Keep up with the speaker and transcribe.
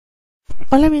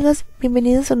Hola amigos,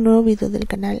 bienvenidos a un nuevo video del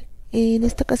canal. En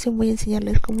esta ocasión voy a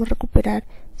enseñarles cómo recuperar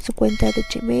su cuenta de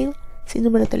Gmail sin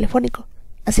número telefónico.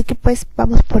 Así que pues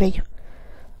vamos por ello.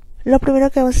 Lo primero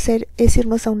que vamos a hacer es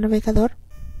irnos a un navegador.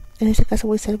 En este caso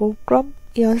voy a usar Google Chrome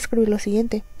y vamos a escribir lo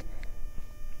siguiente: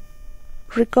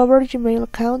 Recover Gmail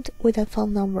account without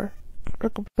phone number.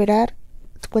 Recuperar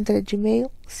su cuenta de Gmail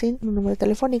sin un número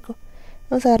telefónico.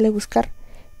 Vamos a darle a buscar.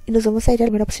 Y nos vamos a ir a la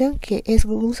primera opción, que es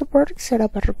Google Support,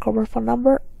 Setup a Recover Phone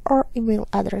Number or Email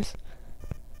Address.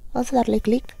 Vamos a darle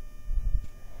clic.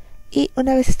 Y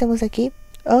una vez estemos aquí,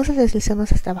 vamos a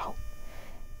deslizarnos hasta abajo.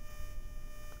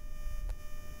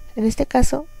 En este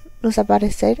caso, nos va a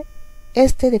aparecer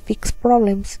este de Fix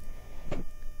Problems,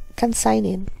 Can Sign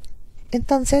In.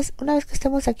 Entonces, una vez que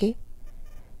estemos aquí,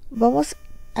 vamos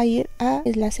a ir al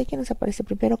enlace que nos aparece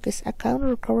primero, que es Account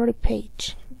Recovery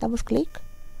Page. Damos clic.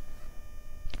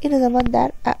 Y nos va a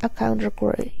mandar a Account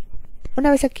Recovery.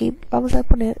 Una vez aquí, vamos a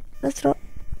poner nuestro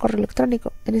correo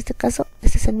electrónico. En este caso,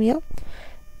 este es el mío.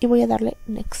 Y voy a darle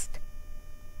Next.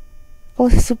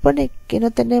 Como se supone que no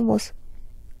tenemos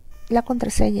la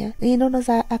contraseña y no nos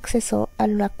da acceso a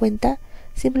la cuenta,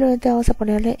 simplemente vamos a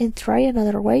ponerle en Try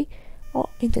Another Way o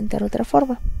intentar otra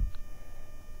forma.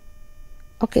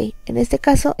 Ok, en este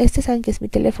caso, saben que es mi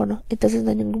teléfono, entonces no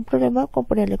hay ningún problema con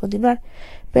ponerle continuar.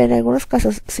 Pero en algunos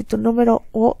casos, si tu número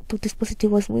o tu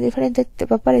dispositivo es muy diferente, te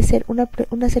va a aparecer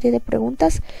una serie de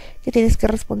preguntas que tienes que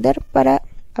responder para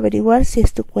averiguar si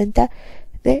es tu cuenta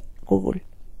de Google.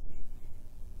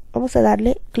 Vamos a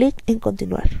darle clic en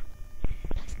continuar.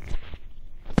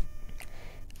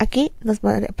 Aquí nos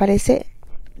aparece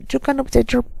You can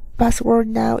update your password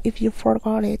now if you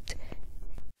forgot it.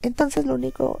 Entonces lo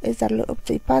único es darle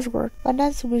Update Password. Van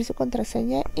a subir su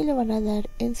contraseña y le van a dar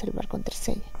en salvar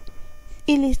contraseña.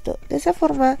 Y listo. De esa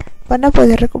forma van a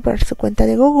poder recuperar su cuenta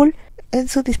de Google en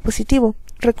su dispositivo.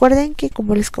 Recuerden que,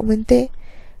 como les comenté,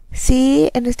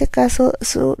 si en este caso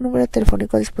su número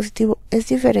telefónico de dispositivo es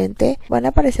diferente, van a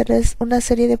aparecerles una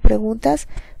serie de preguntas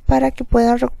para que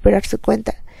puedan recuperar su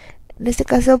cuenta. En este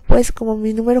caso, pues como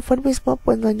mi número fue el mismo,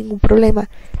 pues no hay ningún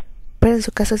problema. Pero en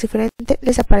su caso es diferente,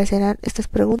 les aparecerán estas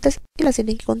preguntas y las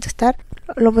tienen que contestar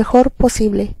lo mejor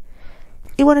posible.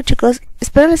 Y bueno chicos,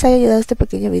 espero les haya ayudado este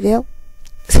pequeño video.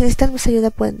 Si necesitan más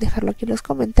ayuda pueden dejarlo aquí en los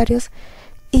comentarios.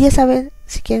 Y ya saben,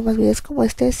 si quieren más videos como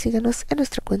este, síganos en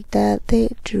nuestra cuenta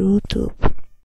de YouTube.